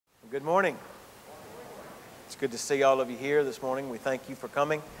Good morning. It's good to see all of you here this morning. We thank you for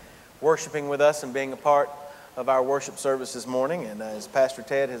coming, worshiping with us, and being a part of our worship service this morning. And as Pastor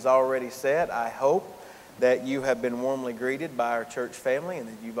Ted has already said, I hope that you have been warmly greeted by our church family and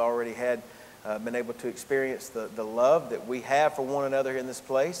that you've already been able to experience the love that we have for one another in this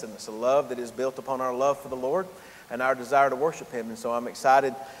place. And it's a love that is built upon our love for the Lord and our desire to worship Him. And so I'm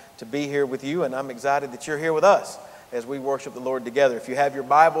excited to be here with you, and I'm excited that you're here with us as we worship the Lord together. If you have your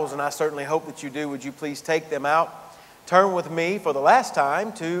Bibles, and I certainly hope that you do, would you please take them out? Turn with me for the last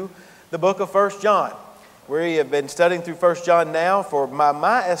time to the book of 1 John. We have been studying through 1 John now for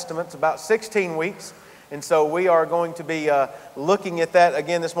my estimates about 16 weeks. And so we are going to be looking at that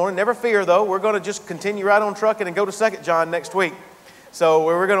again this morning. Never fear though, we're going to just continue right on trucking and go to 2 John next week. So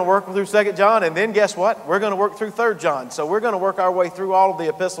we're going to work through 2 John, and then guess what? We're going to work through 3 John. So we're going to work our way through all of the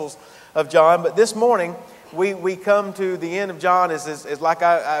epistles of John. But this morning, we come to the end of John is like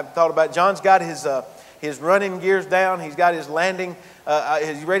I've thought about. John's got his running gears down. He's got his landing.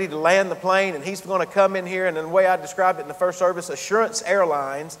 He's ready to land the plane, and he's going to come in here. And the way I described it in the first service, Assurance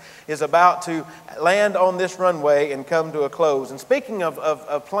Airlines is about to land on this runway and come to a close. And speaking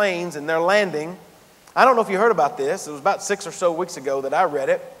of planes and their landing, I don't know if you heard about this. It was about 6 or so weeks ago that I read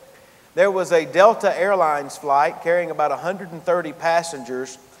it. There was a Delta Airlines flight carrying about 130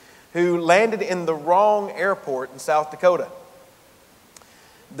 passengers who landed in the wrong airport in South Dakota.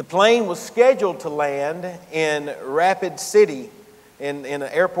 The plane was scheduled to land in Rapid City, in an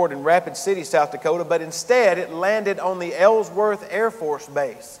airport in Rapid City, South Dakota, but instead it landed on the Ellsworth Air Force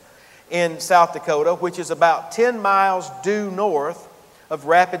Base in South Dakota, which is about 10 miles due north of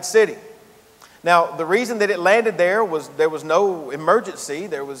Rapid City. Now, the reason that it landed there was there was no emergency.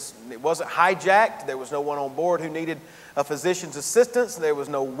 It wasn't hijacked. There was no one on board who needed a physician's assistance. There was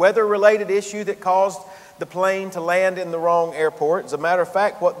no weather-related issue that caused the plane to land in the wrong airport. As a matter of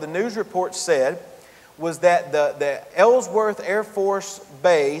fact, what the news report said was that the Ellsworth Air Force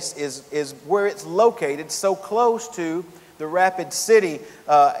Base is where it's located, so close to the Rapid City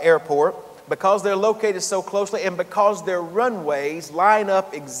airport. Because they're located so closely and because their runways line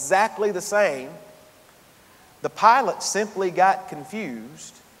up exactly the same, the pilot simply got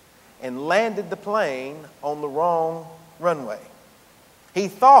confused and landed the plane on the wrong runway. He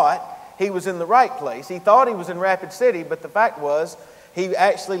thought he was in the right place. He thought he was in Rapid City, but the fact was he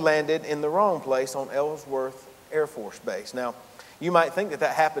actually landed in the wrong place on Ellsworth Air Force Base. Now, you might think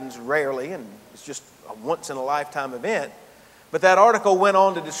that happens rarely and it's just a once-in-a-lifetime event. But that article went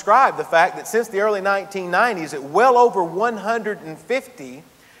on to describe the fact that since the early 1990s, that well over 150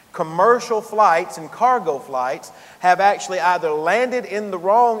 commercial flights and cargo flights have actually either landed in the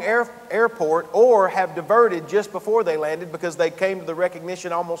wrong airport or have diverted just before they landed because they came to the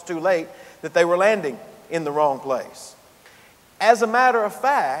recognition almost too late that they were landing in the wrong place. As a matter of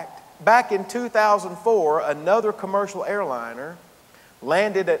fact, back in 2004, another commercial airliner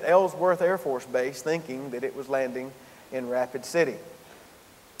landed at Ellsworth Air Force Base thinking that it was landing in Rapid City.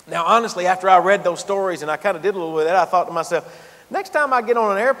 Now, honestly, after I read those stories and I kind of did a little bit of that, I thought to myself, next time I get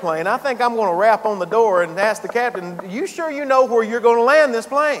on an airplane, I think I'm going to rap on the door and ask the captain, you sure you know where you're going to land this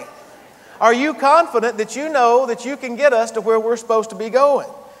plane? Are you confident that you know that you can get us to where we're supposed to be going?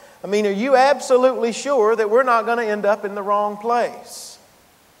 I mean, are you absolutely sure that we're not going to end up in the wrong place?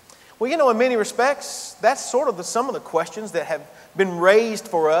 Well, you know, in many respects, that's sort of some of the questions that have been raised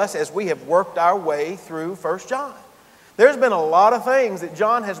for us as we have worked our way through 1 John. There's been a lot of things that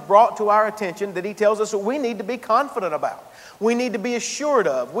John has brought to our attention that he tells us that we need to be confident about. We need to be assured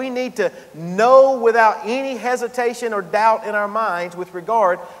of. We need to know without any hesitation or doubt in our minds with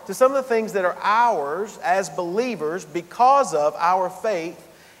regard to some of the things that are ours as believers because of our faith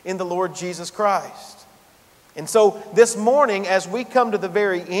in the Lord Jesus Christ. And so this morning, as we come to the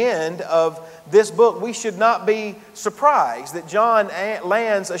very end of this book, we should not be surprised that John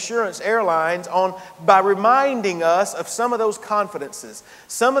lands Assurance Airlines by reminding us of some of those confidences,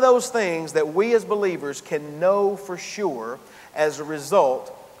 some of those things that we as believers can know for sure as a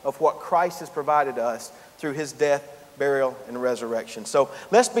result of what Christ has provided us through His death, burial, and resurrection. So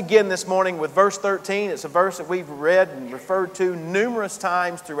let's begin this morning with verse 13. It's a verse that we've read and referred to numerous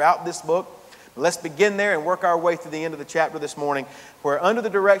times throughout this book. Let's begin there and work our way through the end of the chapter this morning, where under the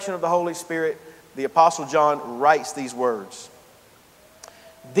direction of the Holy Spirit, the Apostle John writes these words.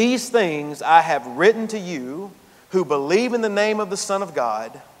 These things I have written to you who believe in the name of the Son of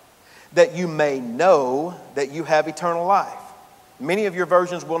God, that you may know that you have eternal life. Many of your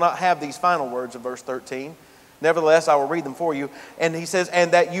versions will not have these final words of verse 13. Nevertheless, I will read them for you. And he says,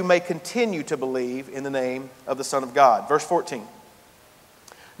 and that you may continue to believe in the name of the Son of God. Verse 14.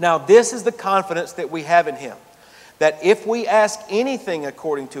 Now this is the confidence that we have in Him, that if we ask anything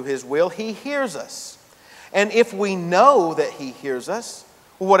according to His will, He hears us. And if we know that He hears us,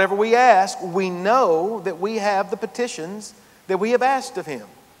 whatever we ask, we know that we have the petitions that we have asked of Him.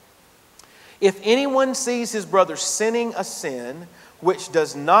 If anyone sees his brother sinning a sin which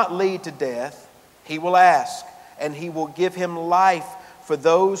does not lead to death, he will ask, and He will give him life for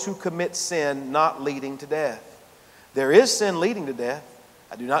those who commit sin not leading to death. There is sin leading to death.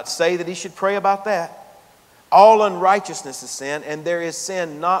 I do not say that he should pray about that. All unrighteousness is sin, and there is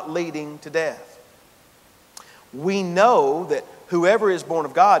sin not leading to death. We know that whoever is born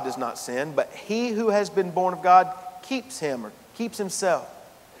of God does not sin, but he who has been born of God keeps him or keeps himself.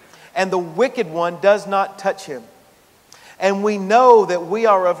 And the wicked one does not touch him. And we know that we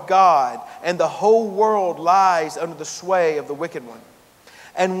are of God, and the whole world lies under the sway of the wicked one.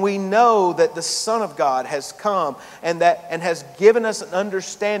 And we know that the Son of God has come and has given us an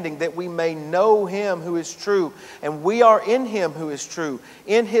understanding that we may know Him who is true. And we are in Him who is true,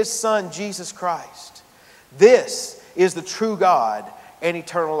 in His Son, Jesus Christ. This is the true God and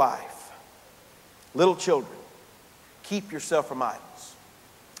eternal life. Little children, keep yourself from idols.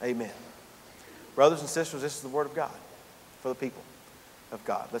 Amen. Brothers and sisters, this is the Word of God for the people of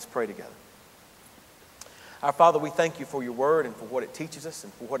God. Let's pray together. Our Father, we thank You for Your Word and for what it teaches us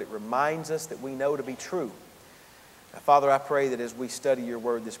and for what it reminds us that we know to be true. Now, Father, I pray that as we study Your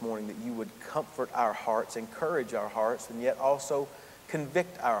Word this morning, that You would comfort our hearts, encourage our hearts, and yet also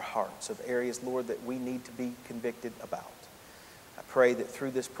convict our hearts of areas, Lord, that we need to be convicted about. I pray that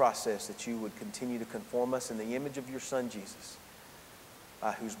through this process that You would continue to conform us in the image of Your Son, Jesus,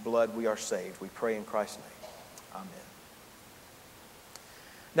 by whose blood we are saved. We pray in Christ's name. Amen.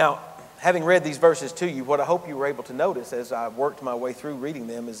 Now, having read these verses to you, what I hope you were able to notice as I worked my way through reading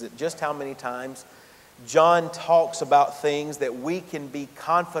them is that just how many times John talks about things that we can be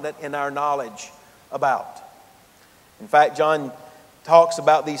confident in our knowledge about. In fact, John talks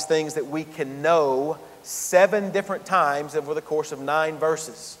about these things that we can know 7 different times over the course of 9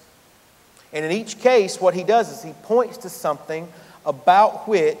 verses. And in each case, what he does is he points to something about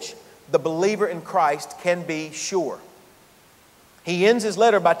which the believer in Christ can be sure. He ends his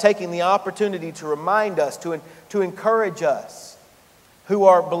letter by taking the opportunity to remind us, to encourage us who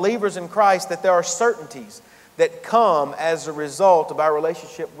are believers in Christ, that there are certainties that come as a result of our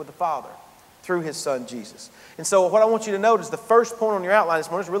relationship with the Father through His Son, Jesus. And so what I want you to note is the first point on your outline this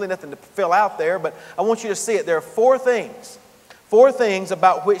morning. There's really nothing to fill out there, but I want you to see it. There are 4 things. 4 things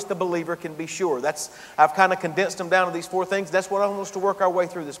about which the believer can be sure. I've kind of condensed them down to these 4 things. That's what I want us to work our way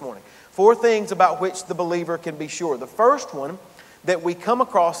through this morning. 4 things about which the believer can be sure. The first one that we come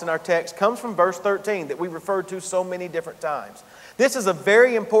across in our text comes from verse 13 that we referred to so many different times. This is a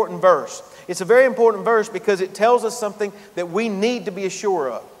very important verse. It's a very important verse because it tells us something that we need to be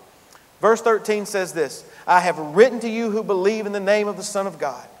sure of. Verse 13 says this, I have written to you who believe in the name of the Son of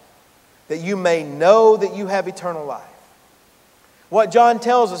God, that you may know that you have eternal life. What John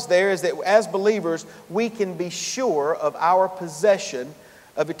tells us there is that as believers, we can be sure of our possession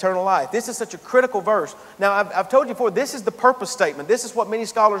of eternal life. This is such a critical verse. Now, I've told you before, this is the purpose statement. This is what many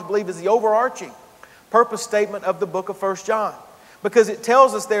scholars believe is the overarching purpose statement of the book of 1 John. Because it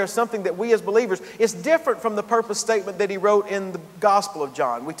tells us there is something that we as believers, it's different from the purpose statement that he wrote in the Gospel of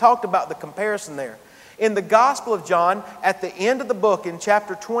John. We talked about the comparison there. In the Gospel of John, at the end of the book, in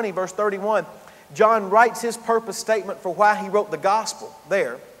chapter 20, verse 31, John writes his purpose statement for why he wrote the Gospel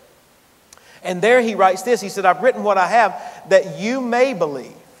there. And there he writes this. He said, I've written what I have that you may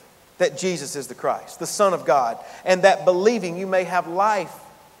believe that Jesus is the Christ, the Son of God, and that believing you may have life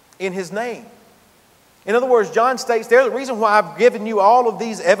in His name. In other words, John states there, the reason why I've given you all of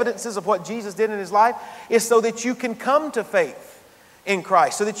these evidences of what Jesus did in His life is so that you can come to faith in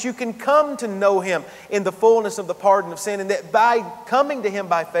Christ, so that you can come to know Him in the fullness of the pardon of sin, and that by coming to Him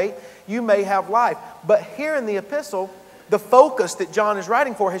by faith, you may have life. But here in the epistle, the focus that John is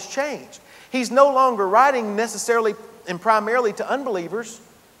writing for has changed. He's no longer writing necessarily and primarily to unbelievers.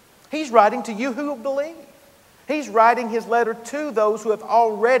 He's writing to you who believe. He's writing his letter to those who have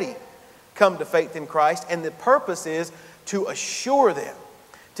already come to faith in Christ, and the purpose is to assure them,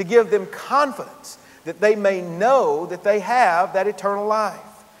 to give them confidence that they may know that they have that eternal life.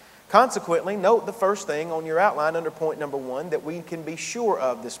 Consequently, note the first thing on your outline under point number 1 that we can be sure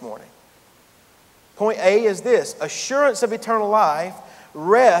of this morning. Point A is this: assurance of eternal life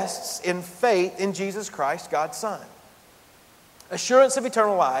rests in faith in Jesus Christ, God's Son. Assurance of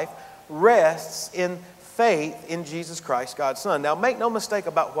eternal life rests in faith in Jesus Christ, God's Son. Now, make no mistake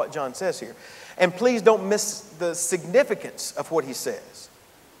about what John says here. And please don't miss the significance of what he says.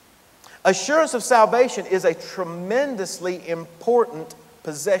 Assurance of salvation is a tremendously important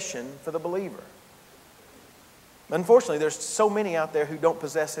possession for the believer. Unfortunately, there's so many out there who don't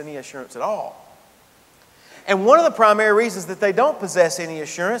possess any assurance at all. And one of the primary reasons that they don't possess any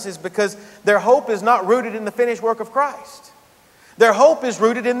assurance is because their hope is not rooted in the finished work of Christ. Their hope is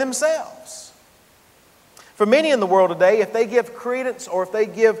rooted in themselves. For many in the world today, if they give credence or if they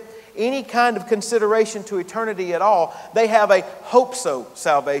give any kind of consideration to eternity at all, they have a hope-so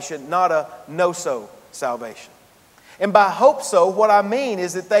salvation, not a no-so salvation. And by hope-so, what I mean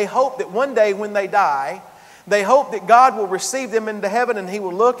is that they hope that one day when they die, they hope that God will receive them into heaven and He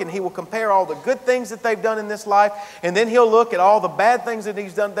will look and He will compare all the good things that they've done in this life, and then He'll look at all the bad things that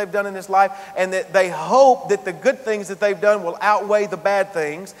they've done in this life, and that they hope that the good things that they've done will outweigh the bad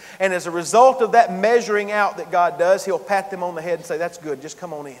things. And as a result of that measuring out that God does, He'll pat them on the head and say, "That's good, just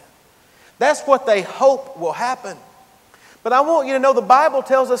come on in." That's what they hope will happen. But I want you to know the Bible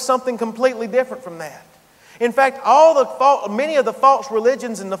tells us something completely different from that. In fact, many of the false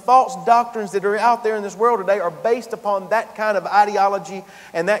religions and the false doctrines that are out there in this world today are based upon that kind of ideology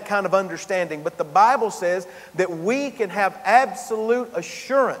and that kind of understanding. But the Bible says that we can have absolute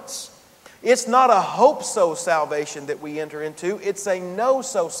assurance. It's not a hope-so salvation that we enter into. It's a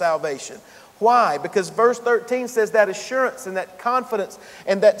no-so salvation. Why? Because verse 13 says that assurance and that confidence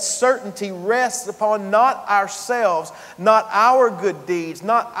and that certainty rests upon not ourselves, not our good deeds,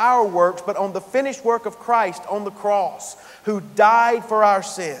 not our works, but on the finished work of Christ on the cross, who died for our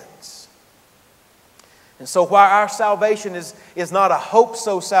sins. And so while our salvation is not a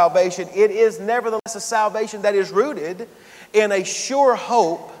hope-so salvation, it is nevertheless a salvation that is rooted in a sure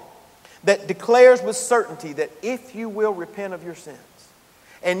hope that declares with certainty that if you will repent of your sins,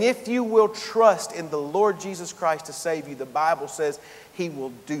 and if you will trust in the Lord Jesus Christ to save you, the Bible says He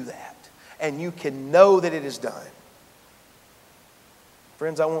will do that. And you can know that it is done.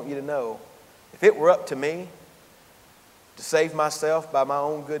 Friends, I want you to know, if it were up to me to save myself by my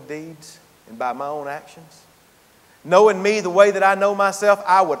own good deeds and by my own actions, knowing me the way that I know myself,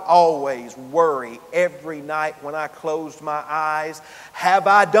 I would always worry every night when I closed my eyes, have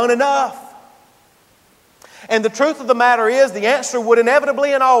I done enough? And the truth of the matter is, the answer would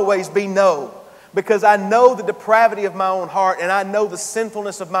inevitably and always be no. Because I know the depravity of my own heart, and I know the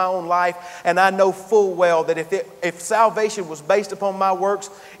sinfulness of my own life, and I know full well that if salvation was based upon my works,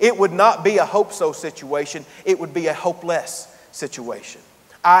 it would not be a hope-so situation, it would be a hopeless situation.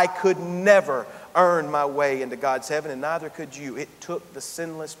 I could never earn my way into God's heaven, and neither could you. It took the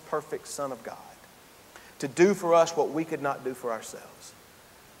sinless, perfect Son of God to do for us what we could not do for ourselves.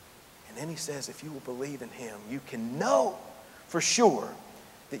 And then He says, if you will believe in Him, you can know for sure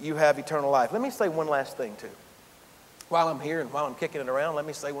that you have eternal life. Let me say one last thing too. While I'm here and while I'm kicking it around, let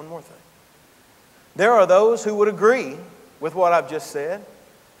me say one more thing. There are those who would agree with what I've just said,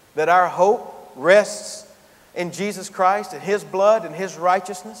 that our hope rests in Jesus Christ and His blood and His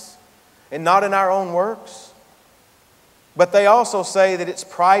righteousness, and not in our own works. But they also say that it's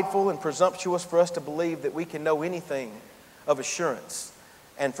prideful and presumptuous for us to believe that we can know anything of assurance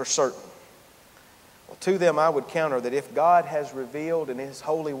and for certain. Well, to them I would counter that if God has revealed in His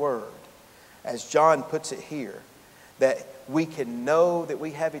holy word, as John puts it here, that we can know that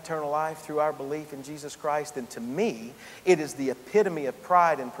we have eternal life through our belief in Jesus Christ, then to me, it is the epitome of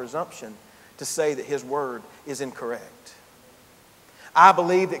pride and presumption to say that His word is incorrect. I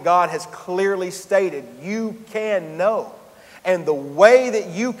believe that God has clearly stated you can know. And the way that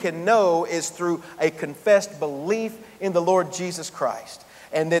you can know is through a confessed belief in the Lord Jesus Christ.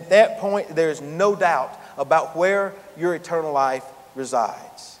 And at that point, there's no doubt about where your eternal life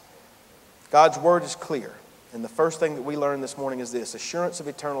resides. God's word is clear. And the first thing that we learn this morning is this: assurance of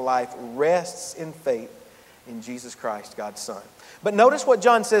eternal life rests in faith in Jesus Christ, God's Son. But notice what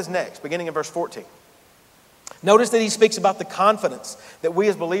John says next, beginning in verse 14. Notice that he speaks about the confidence that we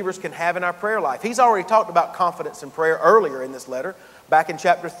as believers can have in our prayer life. He's already talked about confidence in prayer earlier in this letter, back in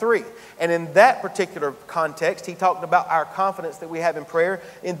chapter 3. And in that particular context, he talked about our confidence that we have in prayer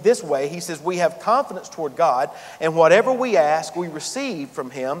in this way. He says, we have confidence toward God, and whatever we ask, we receive from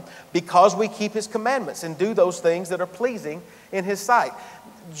Him because we keep His commandments and do those things that are pleasing in His sight.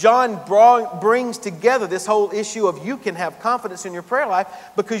 John brings together this whole issue of you can have confidence in your prayer life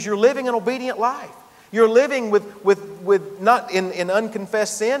because you're living an obedient life. You're living with not in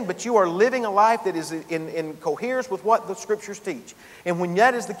unconfessed sin, but you are living a life that is in coherence with what the Scriptures teach. And when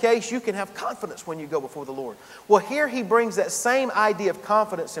that is the case, you can have confidence when you go before the Lord. Well, here he brings that same idea of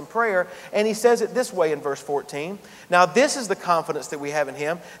confidence in prayer, and he says it this way in verse 14. Now this is the confidence that we have in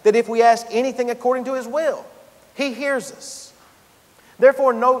Him, that if we ask anything according to His will, He hears us.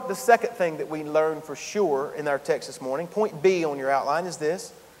 Therefore, note the second thing that we learn for sure in our text this morning. Point B on your outline is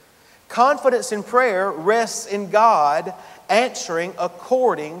this: confidence in prayer rests in God answering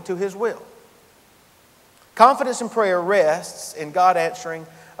according to His will. Confidence in prayer rests in God answering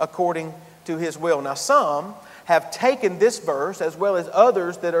according to His will. Now, some have taken this verse, as well as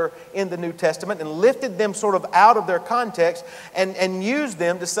others that are in the New Testament, and lifted them sort of out of their context and used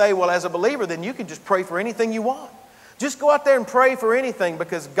them to say, well, as a believer, then you can just pray for anything you want. Just go out there and pray for anything,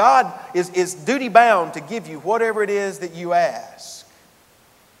 because God is duty-bound to give you whatever it is that you ask.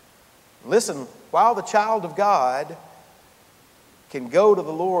 Listen, while the child of God can go to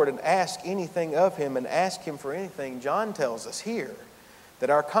the Lord and ask anything of Him and ask Him for anything, John tells us here that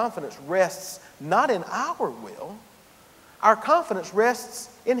our confidence rests not in our will. Our confidence rests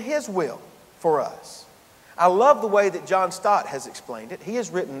in His will for us. I love the way that John Stott has explained it. He has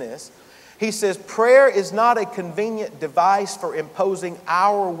written this. He says, prayer is not a convenient device for imposing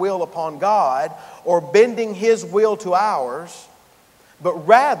our will upon God or bending His will to ours, but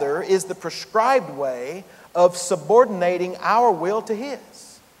rather is the prescribed way of subordinating our will to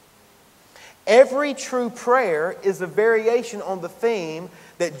His. Every true prayer is a variation on the theme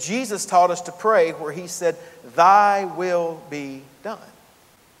that Jesus taught us to pray, where He said, "Thy will be done."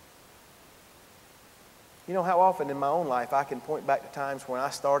 You know how often in my own life I can point back to times when I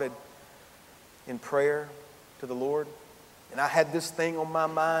started in prayer to the Lord, and I had this thing on my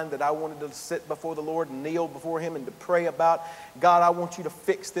mind that I wanted to sit before the Lord and kneel before Him and to pray about. God, I want you to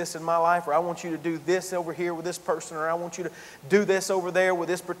fix this in my life, or I want you to do this over here with this person, or I want you to do this over there with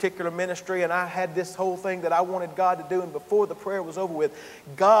this particular ministry. And I had this whole thing that I wanted God to do, and before the prayer was over with,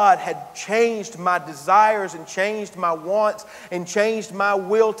 God had changed my desires and changed my wants and changed my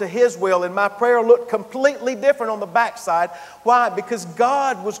will to His will, and my prayer looked completely different on the backside. Why? Because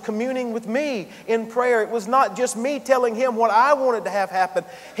God was communing with me in prayer. It was not just me telling Him what I wanted to have happen.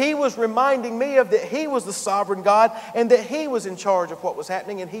 He was reminding me of that He was the sovereign God and that He was in charge of what was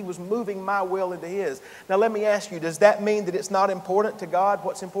happening, and He was moving my will into His. Now let me ask you, does that mean that it's not important to God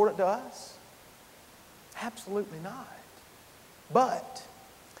what's important to us? Absolutely not. But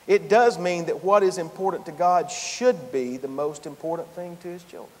it does mean that what is important to God should be the most important thing to His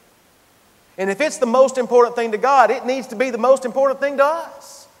children. And if it's the most important thing to God, it needs to be the most important thing to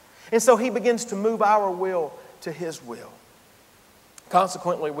us. And so He begins to move our will to His will.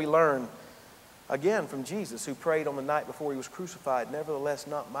 Consequently, we learn again from Jesus, who prayed on the night before He was crucified, "Nevertheless,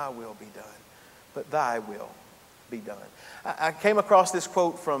 not my will be done, but Thy will be done." I came across this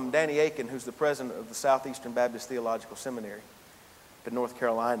quote from Danny Akin, who's the president of the Southeastern Baptist Theological Seminary in North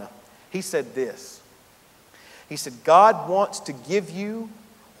Carolina. He said this. He said, "God wants to give you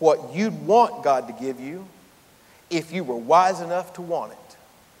what you'd want God to give you if you were wise enough to want it."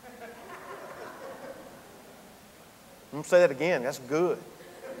 I'm going to say that again. That's good.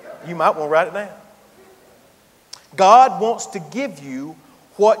 You might want to write it down. God wants to give you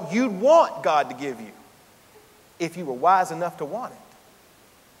what you'd want God to give you if you were wise enough to want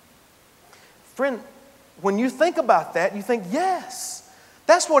it. Friend, when you think about that, you think, yes,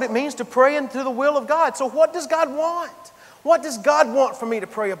 that's what it means to pray into the will of God. So what does God want? What does God want for me to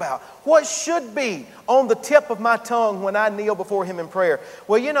pray about? What should be on the tip of my tongue when I kneel before Him in prayer?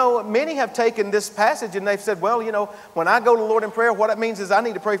 Well, you know, many have taken this passage and they've said, well, you know, when I go to the Lord in prayer, what it means is I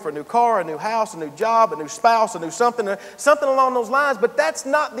need to pray for a new car, a new house, a new job, a new spouse, a new something along those lines. But that's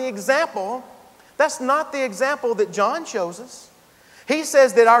not the example. That's not the example that John shows us. He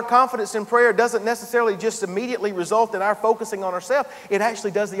says that our confidence in prayer doesn't necessarily just immediately result in our focusing on ourselves. It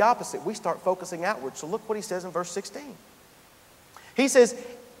actually does the opposite. We start focusing outward. So look what he says in verse 16. He says,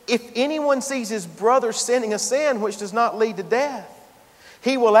 if anyone sees his brother sinning a sin which does not lead to death,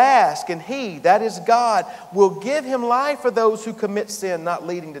 he will ask, and He, that is God, will give him life for those who commit sin not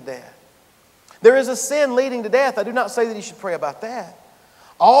leading to death. There is a sin leading to death. I do not say that he should pray about that.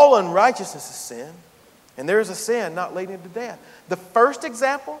 All unrighteousness is sin, and there is a sin not leading to death. The first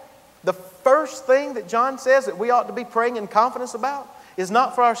example, the first thing that John says that we ought to be praying in confidence about is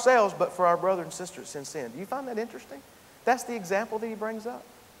not for ourselves, but for our brother and sisters in sin. Do you find that interesting? That's the example that he brings up.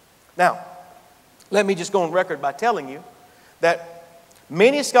 Now, let me just go on record by telling you that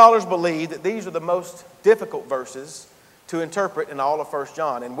many scholars believe that these are the most difficult verses to interpret in all of 1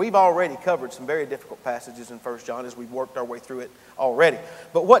 John. And we've already covered some very difficult passages in 1 John as we've worked our way through it already.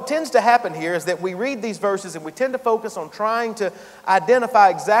 But what tends to happen here is that we read these verses and we tend to focus on trying to identify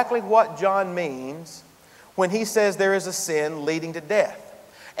exactly what John means when he says there is a sin leading to death.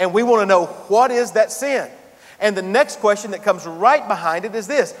 And we want to know, what is that sin? And the next question that comes right behind it is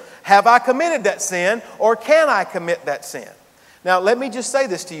this: have I committed that sin, or can I commit that sin? Now, let me just say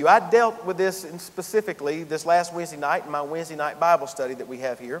this to you. I dealt with this specifically this last Wednesday night in my Wednesday night Bible study that we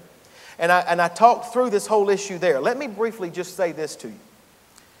have here. And I talked through this whole issue there. Let me briefly just say this to you.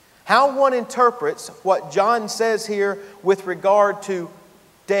 How one interprets what John says here with regard to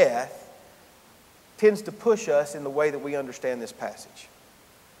death tends to push us in the way that we understand this passage.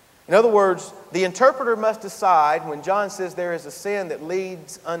 In other words, the interpreter must decide when John says there is a sin that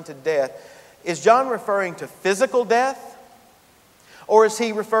leads unto death, is John referring to physical death or is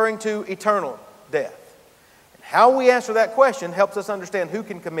he referring to eternal death? And how we answer that question helps us understand who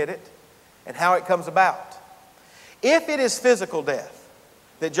can commit it and how it comes about. If it is physical death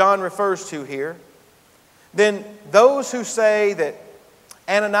that John refers to here, then those who say that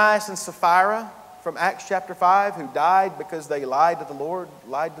Ananias and Sapphira from Acts chapter 5, who died because they lied to the Lord,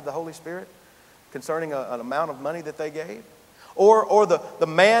 lied to the Holy Spirit concerning an amount of money that they gave, or the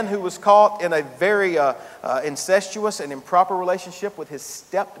man who was caught in a very incestuous and improper relationship with his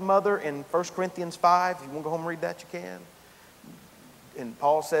stepmother in 1 Corinthians 5. If you want to go home and read that, you can. And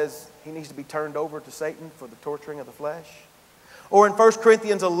Paul says he needs to be turned over to Satan for the torturing of the flesh. Or in 1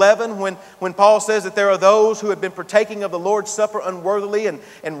 Corinthians 11, when Paul says that there are those who have been partaking of the Lord's Supper unworthily and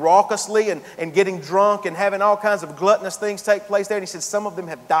raucously and getting drunk and having all kinds of gluttonous things take place there. And he says some of them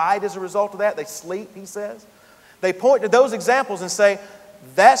have died as a result of that. They sleep, he says. They point to those examples and say,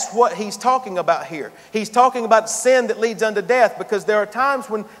 that's what he's talking about here. He's talking about sin that leads unto death, because there are times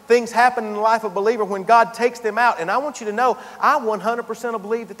when things happen in the life of a believer when God takes them out. And I want you to know, I 100%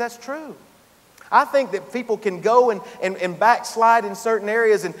 believe that that's true. I think that people can go and backslide in certain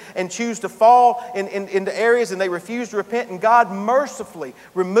areas and choose to fall into areas and they refuse to repent, and God mercifully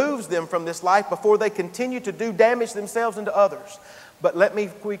removes them from this life before they continue to do damage themselves and to others. But let me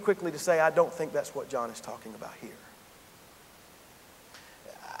quickly to say I don't think that's what John is talking about here.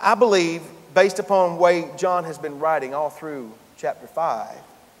 I believe, based upon the way John has been writing all through chapter 5,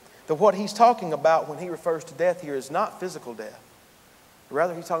 that what he's talking about when he refers to death here is not physical death.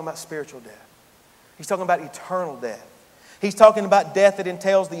 Rather, he's talking about spiritual death. He's talking about eternal death. He's talking about death that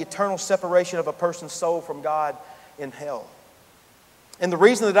entails the eternal separation of a person's soul from God in hell. And the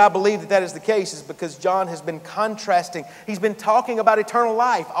reason that I believe that that is the case is because John has been contrasting. He's been talking about eternal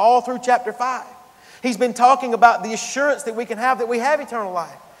life all through chapter 5. He's been talking about the assurance that we can have that we have eternal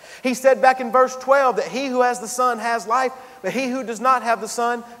life. He said back in verse 12 that he who has the Son has life, but he who does not have the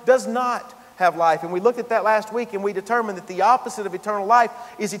Son does not have life. And we looked at that last week and we determined that the opposite of eternal life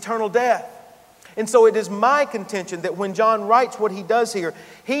is eternal death. And so it is my contention that when John writes what he does here,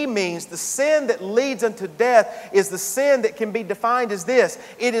 he means the sin that leads unto death is the sin that can be defined as this.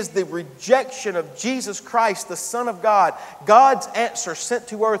 It is the rejection of Jesus Christ, the Son of God, God's answer sent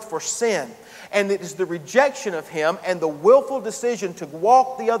to earth for sin. And it is the rejection of Him and the willful decision to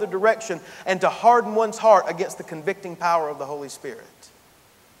walk the other direction and to harden one's heart against the convicting power of the Holy Spirit.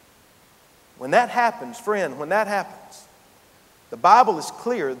 When that happens, friend, when that happens, the Bible is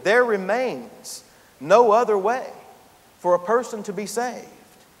clear. There remains no other way for a person to be saved.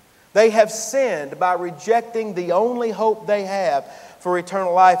 They have sinned by rejecting the only hope they have for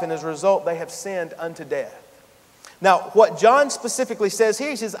eternal life, and as a result, they have sinned unto death. Now, what John specifically says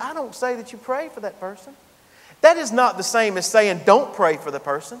here, he says, I don't say that you pray for that person. That is not the same as saying don't pray for the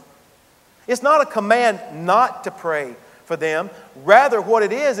person. It's not a command not to pray for them. Rather, what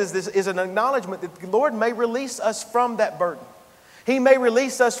it is an acknowledgement that the Lord may release us from that burden. He may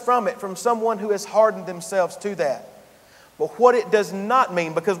release us from it, from someone who has hardened themselves to that. But what it does not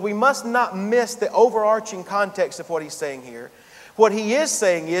mean, because we must not miss the overarching context of what he's saying here. What he is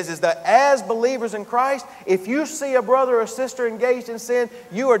saying is that as believers in Christ, if you see a brother or sister engaged in sin,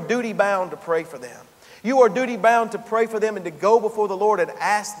 you are duty bound to pray for them. You are duty bound to pray for them and to go before the Lord and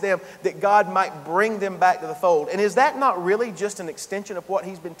ask them that God might bring them back to the fold. And is that not really just an extension of what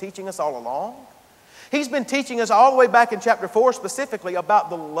he's been teaching us all along? He's been teaching us all the way back in chapter 4 specifically about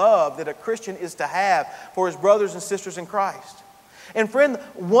the love that a Christian is to have for his brothers and sisters in Christ. And friend,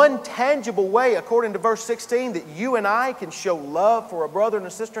 one tangible way, according to verse 16, that you and I can show love for a brother and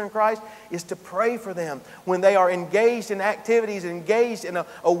a sister in Christ is to pray for them when they are engaged in activities, engaged in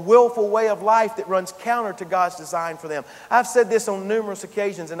a willful way of life that runs counter to God's design for them. I've said this on numerous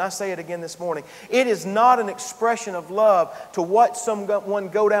occasions, and I say it again this morning. It is not an expression of love to watch someone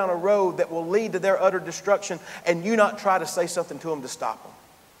go down a road that will lead to their utter destruction and you not try to say something to them to stop them.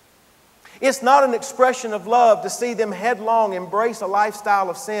 It's not an expression of love to see them headlong embrace a lifestyle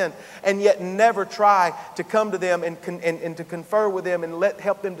of sin and yet never try to come to them and to confer with them and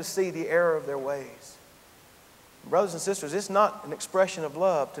help them to see the error of their ways. Brothers and sisters, it's not an expression of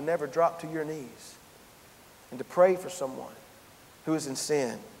love to never drop to your knees and to pray for someone who is in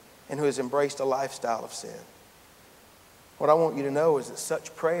sin and who has embraced a lifestyle of sin. What I want you to know is that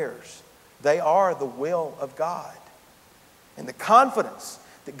such prayers, they are the will of God. And the confidence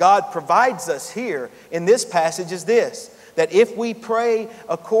that God provides us here in this passage is this, that if we pray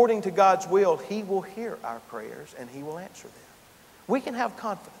according to God's will, He will hear our prayers and He will answer them. We can have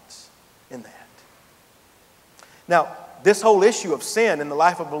confidence in that. Now, this whole issue of sin in the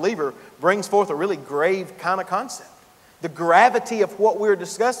life of a believer brings forth a really grave kind of concept. The gravity of what we're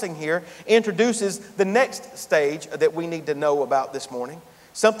discussing here introduces the next stage that we need to know about this morning.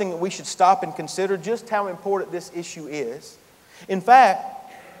 Something that we should stop and consider just how important this issue is. In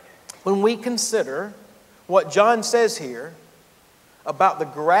fact, when we consider what John says here about the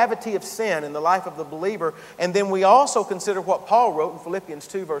gravity of sin in the life of the believer, and then we also consider what Paul wrote in Philippians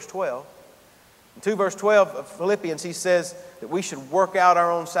 2 verse 12. In 2 verse 12 of Philippians, he says that we should work out our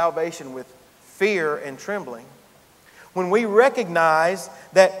own salvation with fear and trembling. When we recognize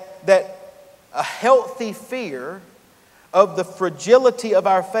that a healthy fear of the fragility of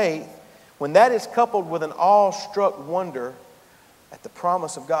our faith, when that is coupled with an awe-struck wonder at the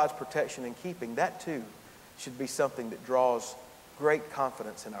promise of God's protection and keeping, that too should be something that draws great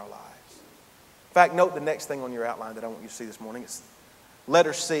confidence in our lives. In fact, note the next thing on your outline that I want you to see this morning. It's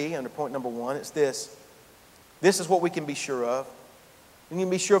letter C under point number 1. It's this. This is what we can be sure of. We can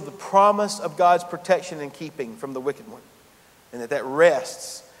be sure of the promise of God's protection and keeping from the wicked one, and that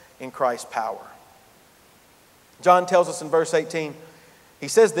rests in Christ's power. John tells us in verse 18, he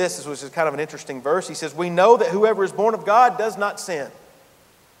says this, which is kind of an interesting verse. He says, we know that whoever is born of God does not sin.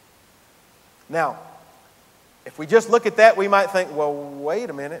 Now, if we just look at that, we might think, well, wait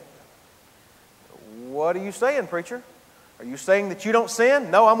a minute. What are you saying, preacher? Are you saying that you don't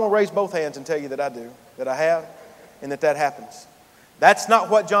sin? No, I'm going to raise both hands and tell you that I do, that I have, and that happens. That's not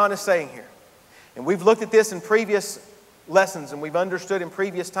what John is saying here. And we've looked at this in previous lessons, and we've understood in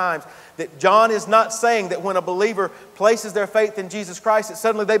previous times that John is not saying that when a believer places their faith in Jesus Christ that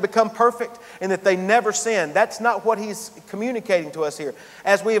suddenly they become perfect and that they never sin. That's not what he's communicating to us here.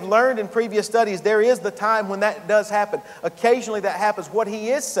 As we have learned in previous studies, there is the time when that does happen. Occasionally that happens. What he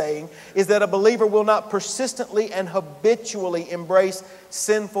is saying is that a believer will not persistently and habitually embrace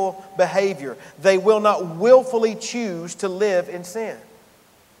sinful behavior. They will not willfully choose to live in sin.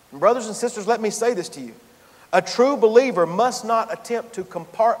 And brothers and sisters, let me say this to you. A true believer must not attempt to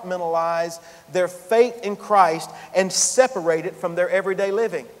compartmentalize their faith in Christ and separate it from their everyday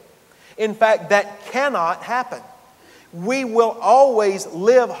living. In fact, that cannot happen. We will always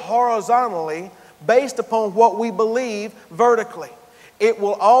live horizontally based upon what we believe vertically. It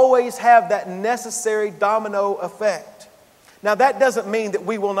will always have that necessary domino effect. Now, that doesn't mean that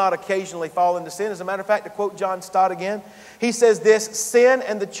we will not occasionally fall into sin. As a matter of fact, to quote John Stott again, he says this, sin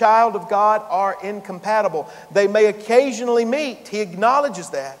and the child of God are incompatible. They may occasionally meet. He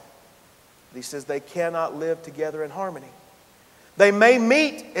acknowledges that. But he says they cannot live together in harmony. They may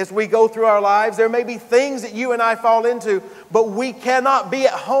meet as we go through our lives. There may be things that you and I fall into, but we cannot be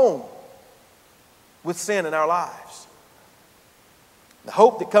at home with sin in our lives. The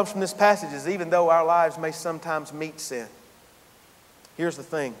hope that comes from this passage is even though our lives may sometimes meet sin, here's the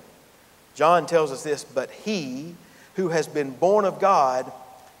thing. John tells us this, but he who has been born of God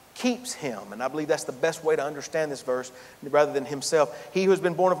keeps him. And I believe that's the best way to understand this verse rather than himself. He who has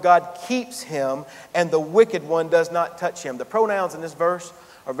been born of God keeps him, and the wicked one does not touch him. The pronouns in this verse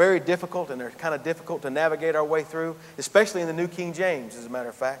are very difficult, and they're kind of difficult to navigate our way through, especially in the New King James, as a matter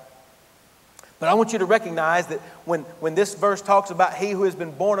of fact. But I want you to recognize that when this verse talks about he who has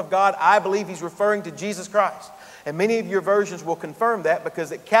been born of God, I believe he's referring to Jesus Christ. And many of your versions will confirm that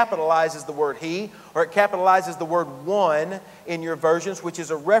because it capitalizes the word he, or it capitalizes the word one in your versions, which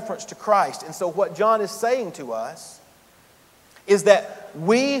is a reference to Christ. And so what John is saying to us is that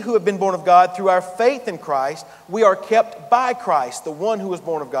we who have been born of God through our faith in Christ, we are kept by Christ, the one who was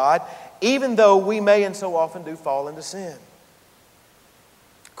born of God, even though we may and so often do fall into sin.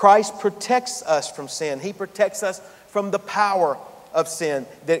 Christ protects us from sin. He protects us from the power of sin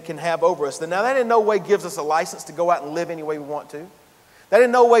that it can have over us. Now, that in no way gives us a license to go out and live any way we want to. That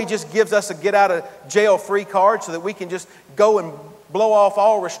in no way just gives us a get out of jail free card so that we can just go and blow off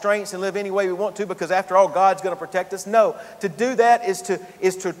all restraints and live any way we want to, because after all, God's going to protect us. No, to do that is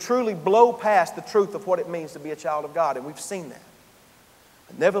to truly blow past the truth of what it means to be a child of God, and we've seen that.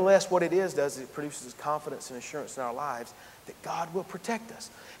 But nevertheless, what it does is it produces confidence and assurance in our lives that God will protect us.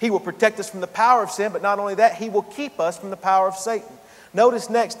 He will protect us from the power of sin, but not only that, He will keep us from the power of Satan. Notice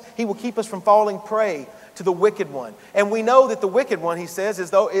next, He will keep us from falling prey to the wicked one. And we know that the wicked one, he says, as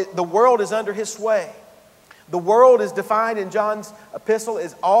though the world is under his sway. The world is defined in John's epistle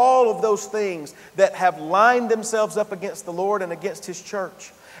as all of those things that have lined themselves up against the Lord and against His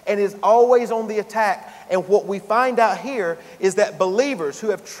church, and is always on the attack. And what we find out here is that believers who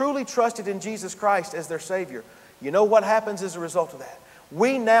have truly trusted in Jesus Christ as their Savior, you know what happens as a result of that?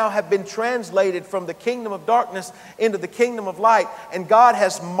 We now have been translated from the kingdom of darkness into the kingdom of light, and God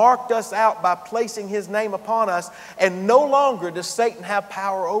has marked us out by placing His name upon us, and no longer does Satan have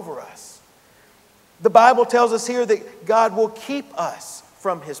power over us. The Bible tells us here that God will keep us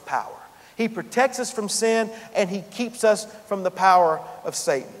from His power. He protects us from sin, and He keeps us from the power of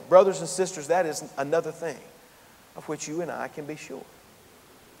Satan. Brothers and sisters, that is another thing of which you and I can be sure.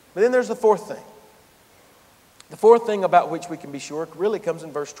 But then there's the fourth thing. The fourth thing about which we can be sure really comes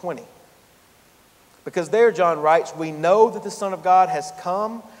in verse 20. Because there John writes, we know that the Son of God has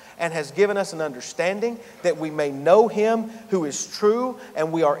come and has given us an understanding that we may know Him who is true,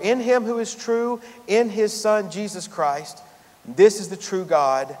 and we are in Him who is true, in His Son Jesus Christ. This is the true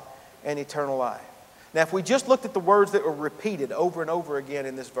God and eternal life. Now, if we just looked at the words that were repeated over and over again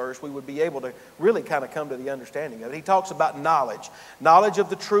in this verse, we would be able to really kind of come to the understanding of it. He talks about knowledge. Knowledge of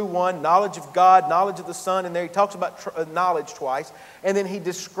the true one, knowledge of God, knowledge of the Son. And there he talks about knowledge twice. And then he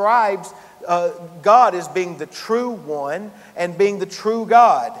describes God as being the true one and being the true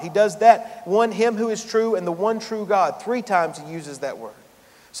God. He does that. Him who is true and the one true God. 3 times he uses that word.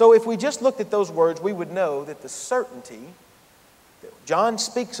 So if we just looked at those words, we would know that the certainty that John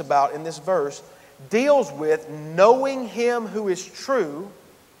speaks about in this verse deals with knowing Him who is true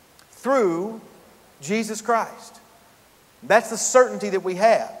through Jesus Christ. That's the certainty that we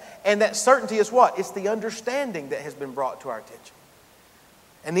have. And that certainty is what? It's the understanding that has been brought to our attention.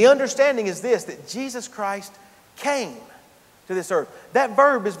 And the understanding is this, that Jesus Christ came to this earth. That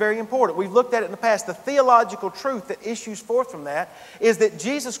verb is very important. We've looked at it in the past. The theological truth that issues forth from that is that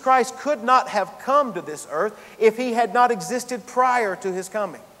Jesus Christ could not have come to this earth if He had not existed prior to His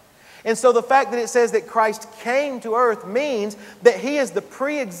coming. And so the fact that it says that Christ came to earth means that He is the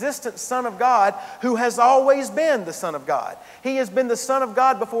pre-existent Son of God who has always been the Son of God. He has been the Son of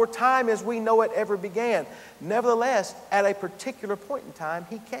God before time as we know it ever began. Nevertheless, at a particular point in time,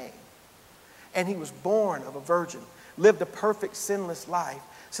 He came. And He was born of a virgin, lived a perfect sinless life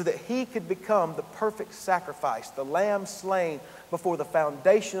so that He could become the perfect sacrifice, the lamb slain before the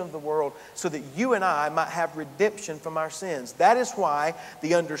foundation of the world, so that you and I might have redemption from our sins. That is why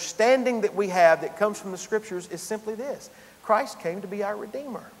the understanding that we have that comes from the Scriptures is simply this. Christ came to be our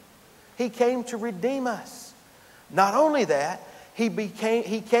Redeemer. He came to redeem us. Not only that, He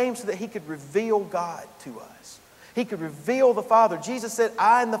came so that He could reveal God to us. He could reveal the Father. Jesus said,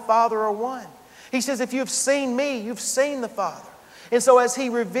 I and the Father are one. He says, if you've seen me, you've seen the Father. And so as He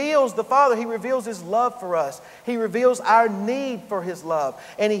reveals the Father, He reveals His love for us. He reveals our need for His love.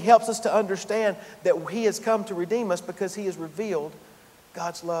 And He helps us to understand that He has come to redeem us because He has revealed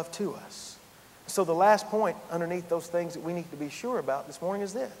God's love to us. So the last point underneath those things that we need to be sure about this morning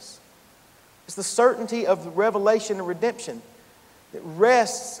is this. It's the certainty of the revelation and redemption that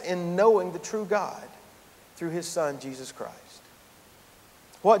rests in knowing the true God through His Son, Jesus Christ.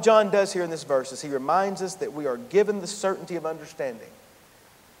 What John does here in this verse is he reminds us that we are given the certainty of understanding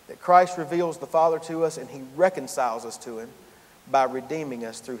that Christ reveals the Father to us and He reconciles us to Him by redeeming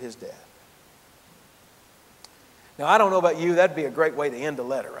us through His death. Now, I don't know about you, that'd be a great way to end a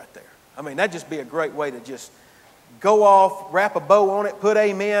letter right there. I mean, that'd just be a great way to just go off, wrap a bow on it, put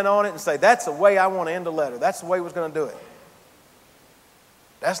amen on it, and say, that's the way I want to end a letter. That's the way we're going to do it.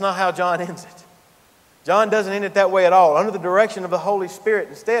 That's not how John ends it. John doesn't end it that way at all. Under the direction of the Holy Spirit.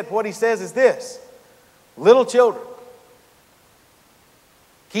 Instead, what he says is this. Little children,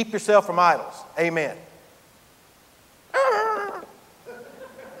 keep yourself from idols. Amen. I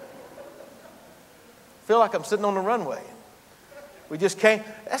feel like I'm sitting on the runway. We just can't.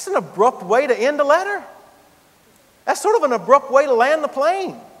 That's an abrupt way to end a letter. That's sort of an abrupt way to land the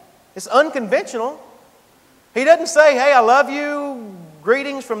plane. It's unconventional. He doesn't say, hey, I love you.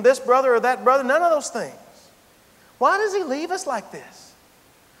 Greetings from this brother or that brother. None of those things. Why does he leave us like this?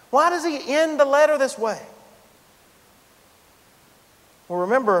 Why does he end the letter this way? Well,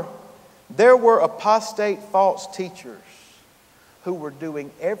 remember, there were apostate false teachers who were doing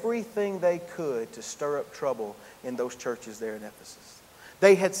everything they could to stir up trouble in those churches there in Ephesus.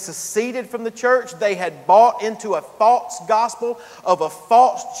 They had seceded from the church. They had bought into a false gospel of a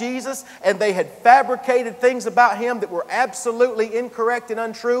false Jesus, and they had fabricated things about Him that were absolutely incorrect and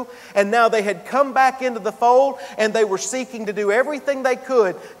untrue. And now they had come back into the fold, and they were seeking to do everything they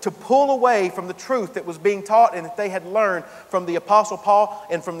could to pull away from the truth that was being taught and that they had learned from the Apostle Paul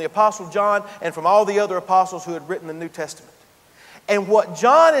and from the Apostle John and from all the other apostles who had written the New Testament. And what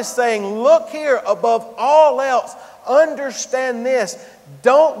John is saying, look here, above all else, understand this.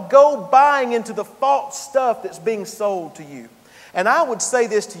 Don't go buying into the false stuff that's being sold to you. And I would say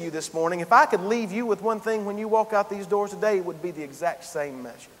this to you this morning. If I could leave you with one thing when you walk out these doors today, it would be the exact same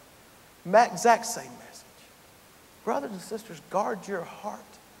measure. Exact same message. Brothers and sisters, guard your heart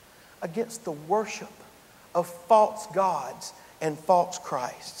against the worship of false gods and false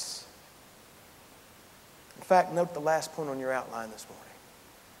Christs. In fact, note the last point on your outline this morning.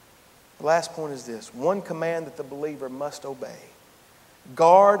 The last point is this: one command that the believer must obey.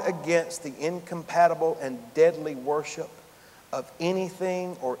 Guard against the incompatible and deadly worship of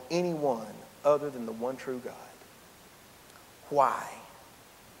anything or anyone other than the one true God. Why?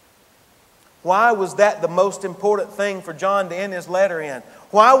 Why was that the most important thing for John to end his letter in?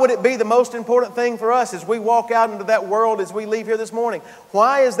 Why would it be the most important thing for us as we walk out into that world, as we leave here this morning?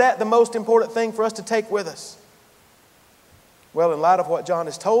 Why is that the most important thing for us to take with us? Well, in light of what John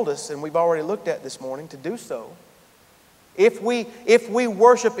has told us, and we've already looked at this morning, to do so, if we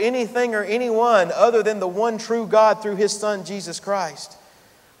worship anything or anyone other than the one true God through His Son, Jesus Christ,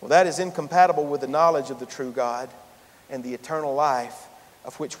 well, that is incompatible with the knowledge of the true God and the eternal life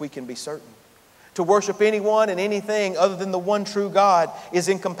of which we can be certain. To worship anyone and anything other than the one true God is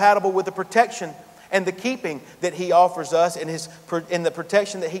incompatible with the protection and the keeping that He offers us and the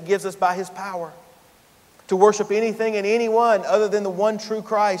protection that He gives us by His power. To worship anything and anyone other than the one true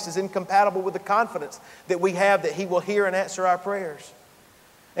Christ is incompatible with the confidence that we have that He will hear and answer our prayers.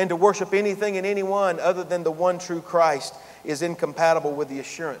 And to worship anything and anyone other than the one true Christ is incompatible with the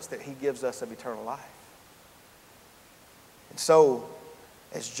assurance that He gives us of eternal life. And so,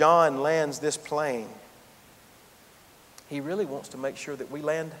 as John lands this plane, he really wants to make sure that we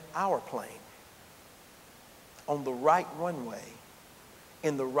land our plane on the right runway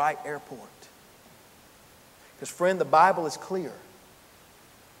in the right airport. Because, friend, the Bible is clear.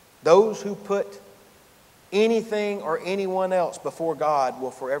 Those who put anything or anyone else before God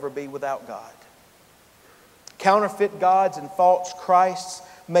will forever be without God. Counterfeit gods and false Christs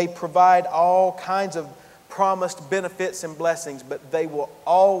may provide all kinds of promised benefits and blessings, but they will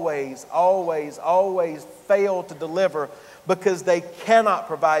always, always, always fail to deliver because they cannot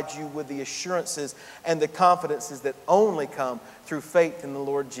provide you with the assurances and the confidences that only come through faith in the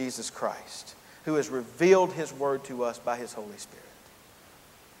Lord Jesus Christ, who has revealed His Word to us by His Holy Spirit.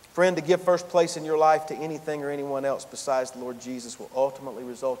 Friend, to give first place in your life to anything or anyone else besides the Lord Jesus will ultimately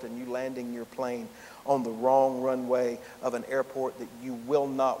result in you landing your plane on the wrong runway of an airport that you will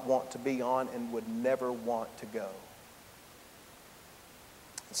not want to be on and would never want to go.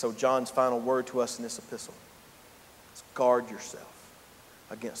 And so John's final word to us in this epistle is guard yourself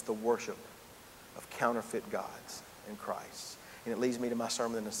against the worship of counterfeit gods and Christ. And it leads me to my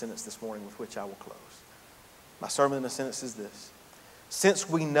sermon in a sentence this morning with which I will close. My sermon in a sentence is this: since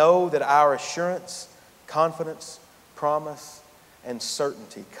we know that our assurance, confidence, promise, and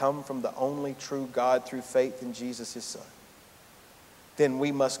certainty come from the only true God through faith in Jesus, His Son, then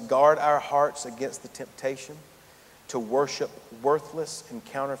we must guard our hearts against the temptation to worship worthless and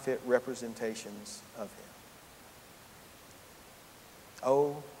counterfeit representations of Him.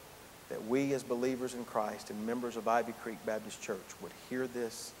 Oh, that we as believers in Christ and members of Ivy Creek Baptist Church would hear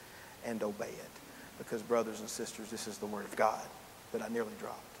this and obey it. Because, brothers and sisters, this is the Word of God that I nearly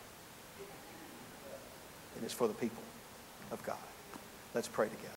dropped. And it's for the people of God. Let's pray together.